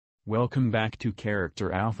Welcome back to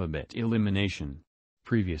Character Alphabet Elimination.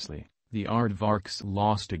 Previously, the aardvarks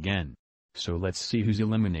lost again. So let's see who's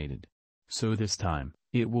eliminated. So this time,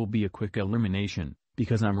 it will be a quick elimination,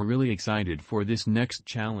 because I'm really excited for this next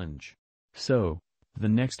challenge. So, the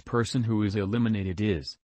next person who is eliminated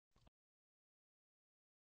is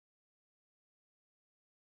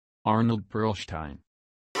Arnold Perlstein.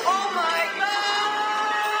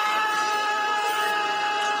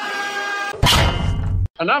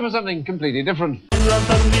 And now for something completely different.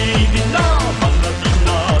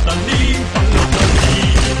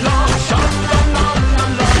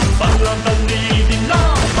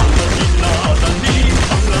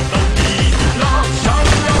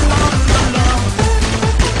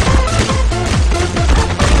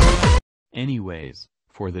 Anyways,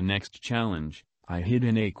 for the next challenge, I hid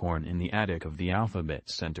an acorn in the attic of the Alphabet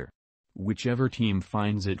Center. Whichever team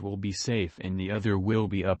finds it will be safe and the other will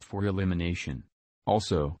be up for elimination.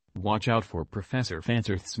 Also, watch out for Professor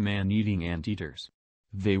Fancerth's man-eating anteaters.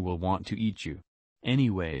 They will want to eat you.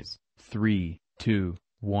 Anyways, 3, 2,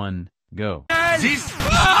 1, go. Is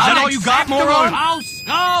that all you got, moron?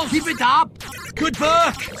 House! Keep it up! Good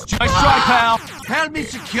work! Nice try, pal. Help me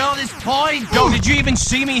secure this point! Yo, did you even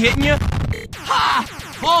see me hitting you? Ha!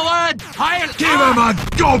 Forward! Higher! Give him a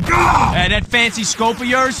go! That fancy scope of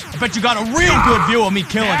yours? I bet you got a real good view of me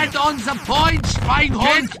killing Get you. on the point,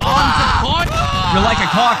 Schweinhund! On the point! You're like a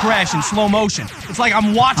car crash in slow motion. It's like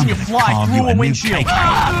I'm watching you fly through a windshield.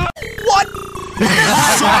 What? This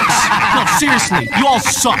sucks. No, seriously, you all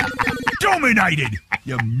suck. Dominated!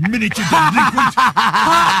 You miniature delinquent! Skip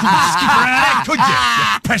around, could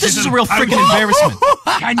you? This is a real freaking embarrassment.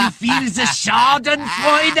 Can you feel the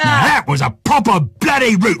Schadenfreude? That was a proper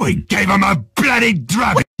bloody rooting! Gave him a bloody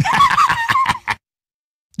drubbing!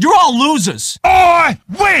 You're all losers. I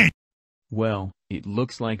win! Well, it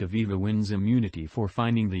looks like Aviva wins immunity for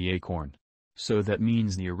finding the acorn. So that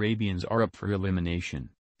means the Arabians are up for elimination.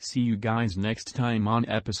 See you guys next time on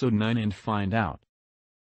episode 9 and find out.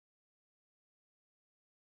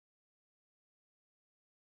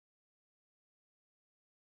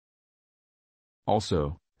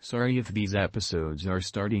 Also, sorry if these episodes are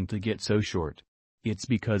starting to get so short. It's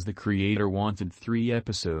because the creator wanted 3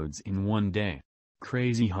 episodes in one day.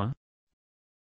 Crazy, huh?